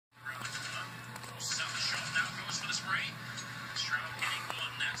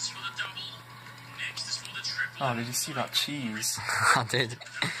Oh, did you see that cheese? I did.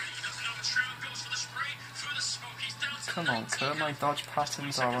 Come on, Kurt, my dodge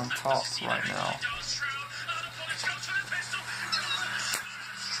patterns are on top right now.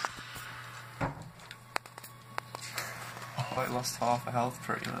 Oh, I lost half a health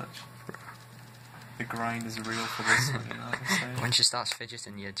pretty much. The grind is real for this one, you know what I'm saying? When she starts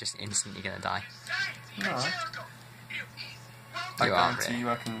fidgeting, you're just instantly gonna die. No. I guarantee you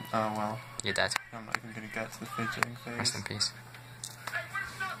I can... Oh well. You're dead. I'm not even gonna get to the fidgeting phase. Rest in peace.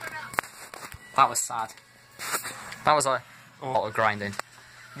 That was sad. That was a lot of grinding.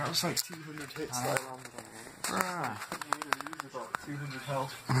 That was like 200 hits that I landed on. Ah. You need to lose about 200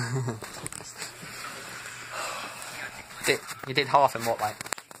 health. You did half in what, like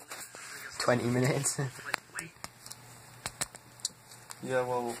 20 minutes? Yeah,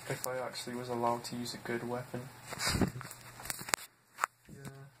 well, if I actually was allowed to use a good weapon.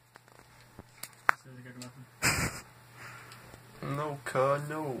 Yeah. This is a good weapon. No, Kerr,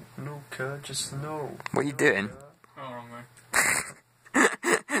 no. No, Kerr, just no. What are you doing? Oh, wrong way.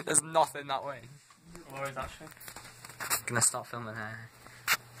 There's nothing that way. Where is actually? I'm gonna start filming her.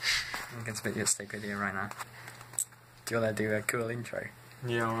 I'm gonna stick with you right now. Do you wanna do a cool intro?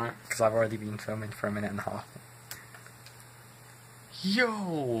 Yeah, alright. Because I've already been filming for a minute and a half.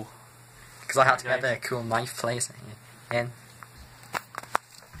 Yo! Because I had to get the cool knife place in.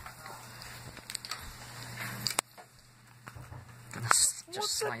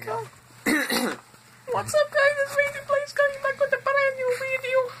 Just slide in. What's up, guys? It's Raven Place coming back with a brand new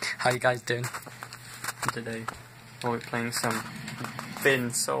video. How you guys doing? Today, we're playing some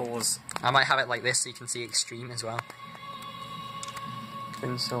THINN Souls. I might have it like this so you can see extreme as well.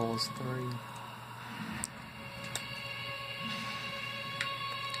 THINN Souls 3.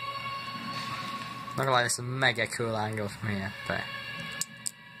 Not gonna lie, it's a mega cool angle from here, but...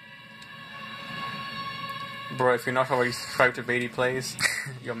 Bro, if you're not already subscribed to BD Plays,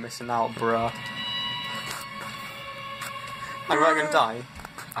 you're missing out, bruh. I'm not gonna die.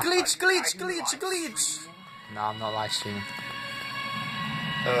 Glitch, glitch, glitch, glitch! No, I'm not live streaming.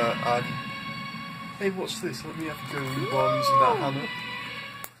 Hey, what's this? Let me have a go while I'm using that hammer.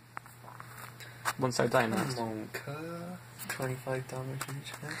 Once I die next. Monka. 25 damage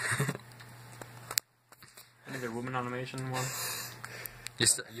each hit. I need a woman animation one.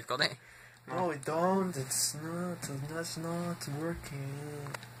 You've got it? No, I don't. That's not working.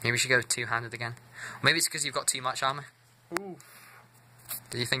 Maybe we should go two-handed again. Or maybe it's because you've got too much armour. Ooh.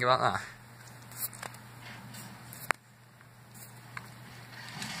 Did you think about that?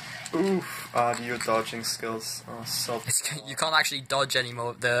 Oof. Your dodging skills are sub. You can't actually dodge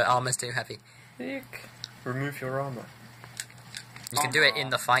anymore. The armour's too heavy. Eek. Remove your armour. You can do it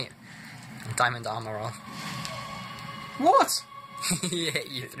in the fight. Diamond armour off. What? He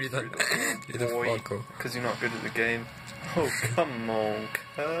hit you through the focal. Because you're not good at the game. Oh, come on,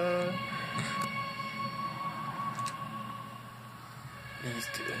 Easy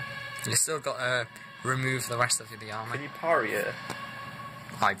to. You still got to remove the rest of the armour. Can you parry it?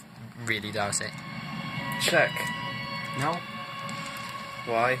 I really doubt it. Check. No.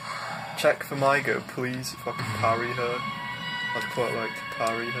 Why? Check for my go, please, if I can parry her. I'd quite like to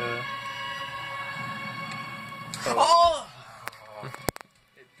parry her. Oh!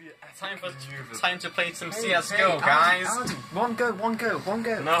 Time to play some CSGO, guys. Andy, one go.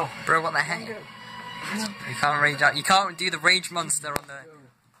 No, bro, what the heck? You can't rage out. You can't do the rage monster on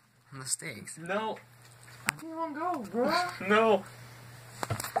the sticks. No. I need one go, bro. No.